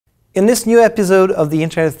In this new episode of the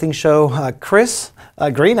Internet of Things show, Chris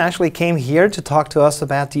Green actually came here to talk to us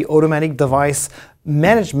about the automatic device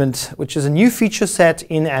management, which is a new feature set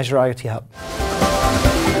in Azure IoT Hub.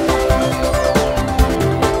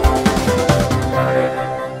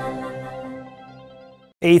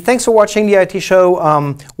 Hey, thanks for watching the IoT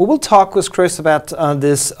show. We will talk with Chris about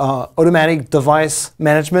this automatic device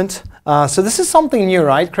management. So this is something new,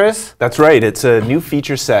 right, Chris? That's right. It's a new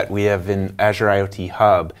feature set we have in Azure IoT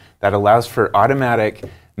Hub that allows for automatic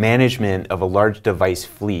management of a large device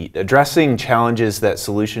fleet, addressing challenges that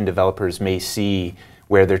solution developers may see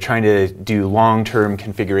where they're trying to do long-term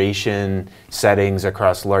configuration settings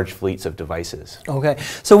across large fleets of devices. Okay,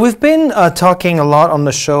 so we've been talking a lot on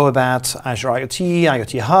the show about Azure IoT,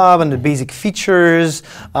 IoT Hub, and the basic features.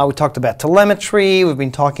 We talked about telemetry. We've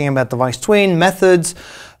been talking about device twin methods.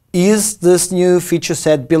 Is this new feature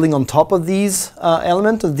set building on top of these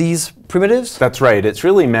elements, of these primitives? That's right. It's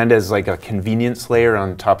really meant as like a convenience layer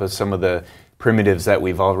on top of some of the primitives that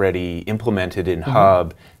we've already implemented in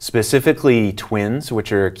Hub, specifically twins,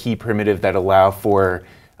 which are a key primitive that allow for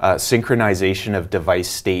synchronization of device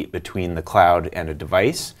state between the cloud and a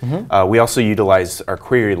device. We also utilize our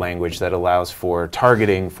query language that allows for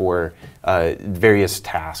targeting for various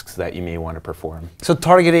tasks that you may want to perform. So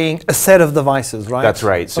targeting a set of devices, right? That's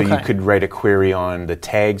right. So you could write a query on the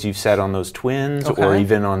tags you've set on those twins, or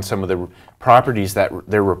even on some of the properties that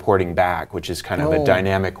they're reporting back, which is kind of a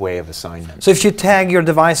dynamic way of assignment. So if you tag your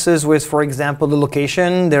devices with, for example, the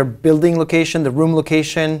location, their building location, the room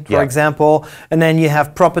location, for example, and then you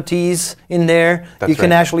have properties in there, you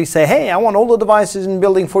can actually say, hey, I want all the devices in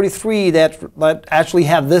building 43 that actually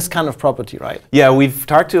have this kind of property, right? Yeah, we've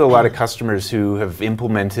talked to a lot of customers who have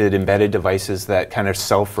implemented embedded devices that kind of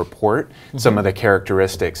self-report some of the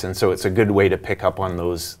characteristics, and so it's a good way to pick up on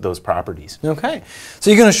those properties. Okay, so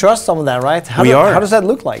you're going to show us some of that, right? How does that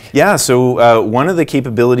look like? Yeah, so one of the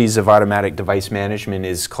capabilities of automatic device management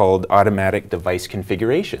is called automatic device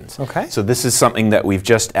configurations. Okay. So this is something that we've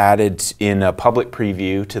just added in a public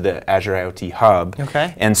preview to the Azure IoT Hub.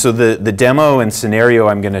 Okay. And so the demo and scenario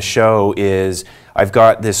I'm going to show is I've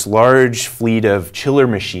got this large fleet of chiller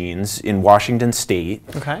machines in Washington State.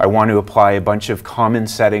 Okay. I want to apply a bunch of common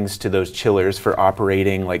settings to those chillers for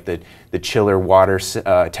operating, like the chiller water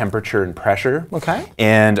temperature and pressure. Okay.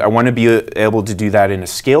 And I want to be able to do that in a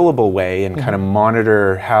scalable way and kind of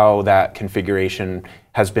monitor how that configuration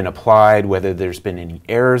has been applied, whether there's been any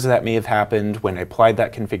errors that may have happened when I applied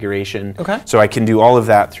that configuration. Okay. So I can do all of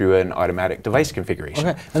that through an automatic device configuration.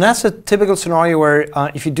 Okay, and that's a typical scenario where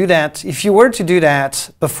if you were to do that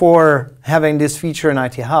before having this feature in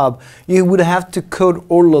IoT Hub, you would have to code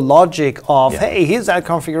all the logic of, hey, here's that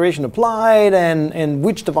configuration applied, and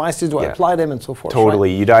which devices do I apply them, and so forth. Totally.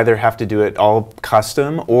 Right? You'd either have to do it all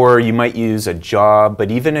custom, or you might use a job,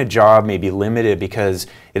 but even a job may be limited because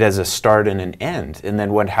it has a start and an end. And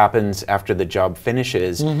then what happens after the job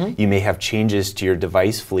finishes, you may have changes to your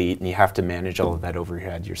device fleet, and you have to manage all of that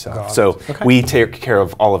overhead yourself. So we take care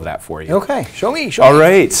of all of that for you. Okay, show me. All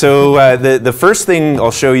right, so the first thing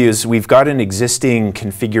I'll show you is we've got an existing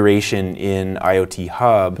configuration in IoT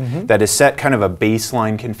Hub that is set kind of a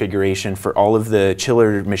baseline configuration for all of the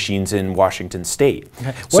chiller machines in Washington State.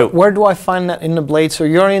 Okay. So where do I find that in the blade? So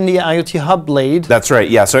you're in the IoT Hub blade. That's right,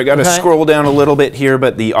 yeah. So I got to scroll down a little bit here,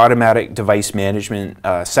 but the automatic device management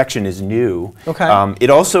section is new. Okay. It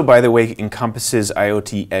also, by the way, encompasses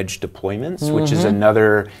IoT Edge deployments, which is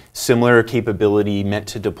another similar capability meant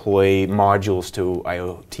to deploy modules to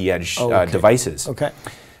IoT Edge devices. Okay.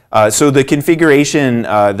 So the configuration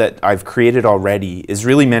that I've created already is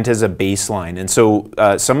really meant as a baseline. And so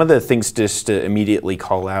some of the things just to immediately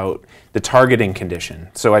call out, the targeting condition.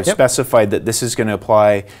 So I've specified that this is going to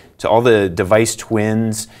apply to all the device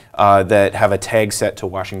twins that have a tag set to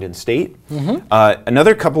Washington State.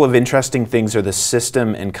 Another couple of interesting things are the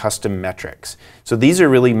system and custom metrics. So these are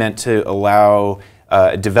really meant to allow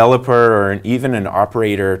a developer or even an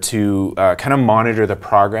operator to kind of monitor the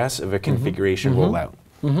progress of a configuration rollout.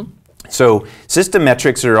 So system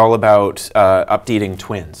metrics are all about updating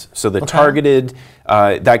twins. So the targeted,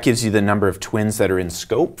 that gives you the number of twins that are in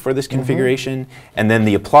scope for this configuration, and then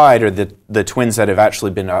the applied are the twins that have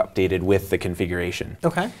actually been updated with the configuration.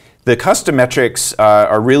 Okay. The custom metrics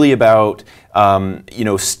are really about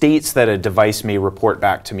states that a device may report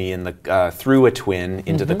back to me in the, through a twin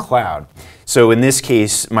into the cloud. So in this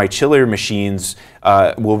case, my chiller machines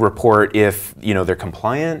will report if they're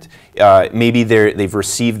compliant. Maybe they've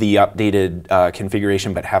received the updated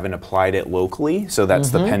configuration but haven't applied it locally. So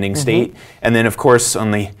that's the pending state. And then of course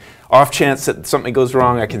on the off chance that something goes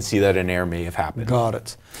wrong, I can see that an error may have happened. Got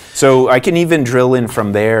it. So I can even drill in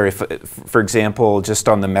from there. If, for example, just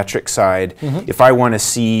on the metric side, if I want to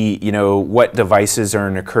see, what devices are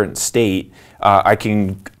in a current state, I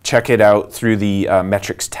can check it out through the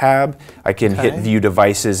metrics tab. I can hit view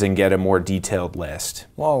devices and get a more detailed list.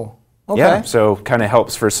 Whoa. Okay. Yeah, so kind of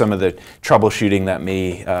helps for some of the troubleshooting that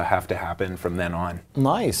may have to happen from then on.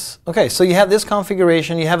 Nice. Okay, so you have this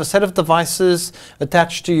configuration. You have a set of devices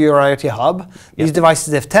attached to your IoT Hub. These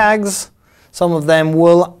devices have tags. Some of them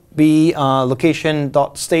will be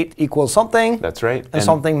location.state equals something. That's right. And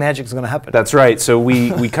something magic is going to happen. That's right. So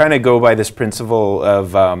we kind of go by this principle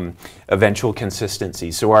of eventual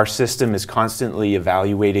consistency. So our system is constantly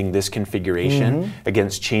evaluating this configuration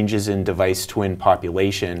against changes in device twin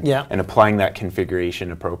population and applying that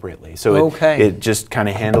configuration appropriately. So it just kind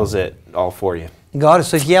of handles it all for you. Got it.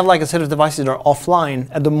 So if you have like a set of devices that are offline,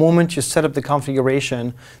 at the moment you set up the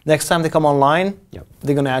configuration, next time they come online,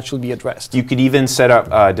 they're going to actually be addressed. You could even set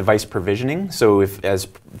up device provisioning. So if as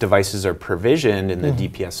devices are provisioned in the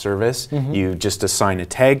DPS service, you just assign a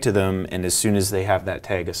tag to them, and as soon as they have that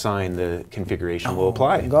tag assigned, the configuration will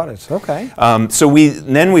apply. Got it. Okay. So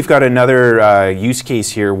we've got another use case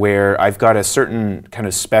here where I've got a certain kind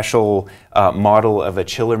of special model of a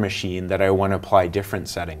chiller machine that I want to apply different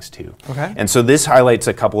settings to. Okay. And so this highlights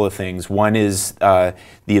a couple of things. One is the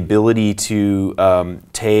ability to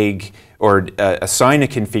tag or assign a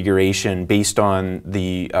configuration based on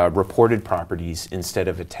the reported properties instead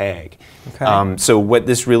of a tag. Okay. So what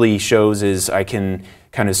this really shows is I can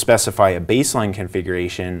kind of specify a baseline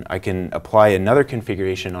configuration, I can apply another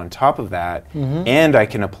configuration on top of that, and I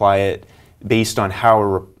can apply it based on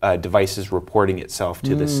how a device is reporting itself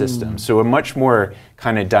to the system. So a much more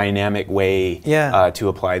kind of dynamic way to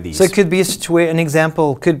apply these. So it could be an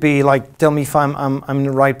example could be like, tell me if I'm in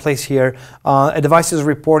the right place here. A device is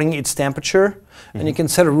reporting its temperature, and you can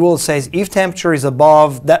set a rule that says if temperature is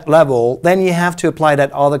above that level, then you have to apply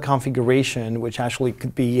that other configuration, which actually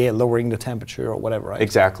could be lowering the temperature or whatever, right?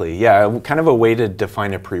 Exactly, yeah, kind of a way to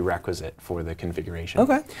define a prerequisite for the configuration.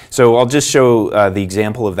 Okay. So I'll just show the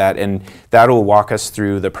example of that, and that'll walk us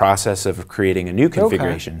through the process of creating a new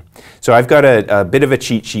configuration. Okay. So I've got a bit of a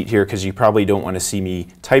cheat sheet here because you probably don't want to see me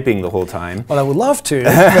typing the whole time. Well, I would love to.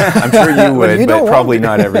 I'm sure you would, but probably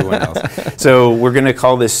not everyone else. So we're going to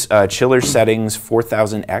call this chiller settings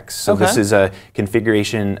 4000X. So this is a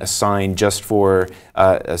configuration assigned just for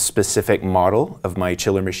a specific model of my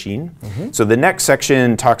chiller machine. So the next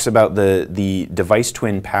section talks about the device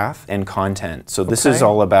twin path and content. So this is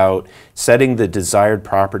all about setting the desired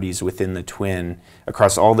properties within the twin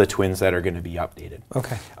across all the twins that are going to be updated.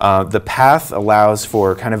 Okay. The path allows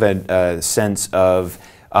for kind of a sense of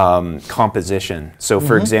composition. So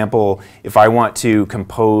for example, if I want to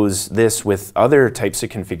compose this with other types of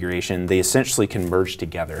configuration, they essentially can merge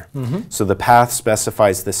together. So the path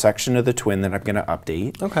specifies the section of the twin that I'm going to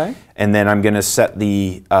update. Okay. And then I'm going to set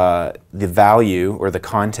the value or the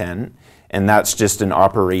content, and that's just an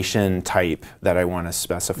operation type that I want to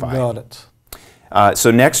specify. Got it.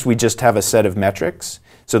 So next we just have a set of metrics.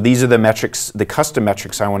 So these are the metrics, the custom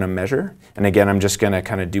metrics I want to measure. And again, I'm just going to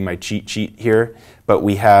kind of do my cheat sheet here. But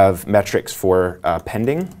we have metrics for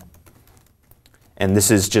pending. And this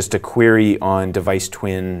is just a query on device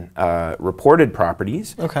twin reported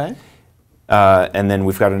properties. Okay. And then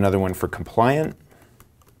we've got another one for compliant.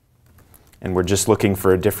 And we're just looking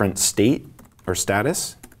for a different state or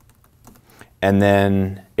status. And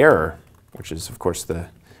then error, which is, of course, the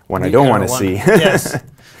one I don't want to see. Yes.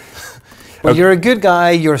 But you're a good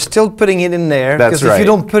guy, you're still putting it in there. That's right. Because if you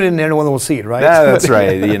don't put it in there, no one will see it, right? That's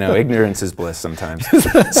right. Ignorance is bliss sometimes.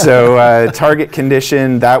 So target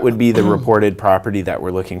condition, that would be the reported property that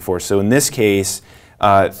we're looking for. So in this case,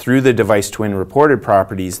 through the device twin reported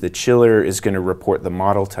properties, the chiller is going to report the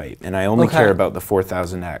model type, and I only care about the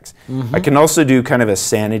 4000X. I can also do kind of a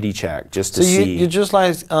sanity check just to see. You just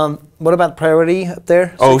like, what about priority up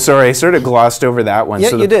there? Oh, sorry, I sort of glossed over that one. Yeah,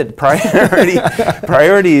 so you did.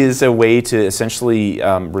 Priority is a way to essentially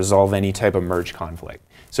resolve any type of merge conflict.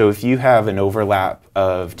 So if you have an overlap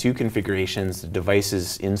of two configurations, the device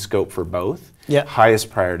is in scope for both, highest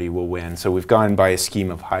priority will win. So we've gone by a scheme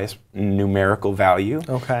of highest numerical value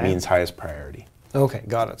means highest priority. Okay,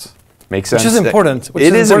 got it. Makes sense? Which is important.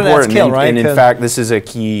 It is important, at scale, right? And in fact, this is a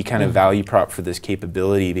key kind of value prop for this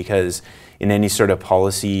capability, because in any sort of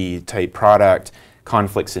policy type product,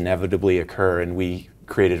 conflicts inevitably occur, and we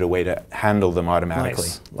created a way to handle them automatically.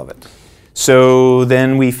 Nice. Love it. So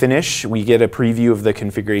then we finish, we get a preview of the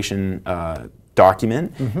configuration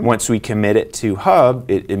document. Once we commit it to Hub,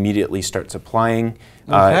 it immediately starts applying.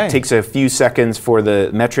 Okay. It takes a few seconds for the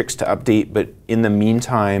metrics to update, but in the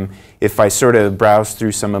meantime, if I sort of browse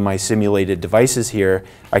through some of my simulated devices here,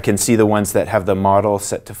 I can see the ones that have the model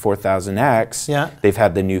set to 4000X. Yeah. They've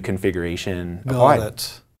had the new configuration applied. Got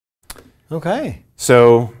it. Okay.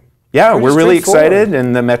 So, yeah, Pretty we're really straightforward. excited,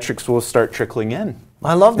 and the metrics will start trickling in.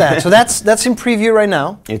 I love that. So that's in preview right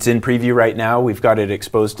now. It's in preview right now. We've got it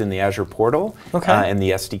exposed in the Azure portal and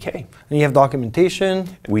the SDK. And you have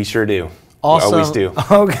documentation. We sure do. Awesome. We always do.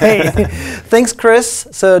 Okay. Thanks, Chris.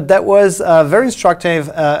 So that was very instructive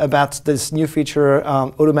about this new feature,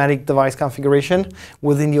 automatic device configuration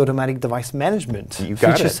within the automatic device management You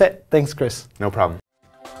got feature it. set. Thanks, Chris. No problem.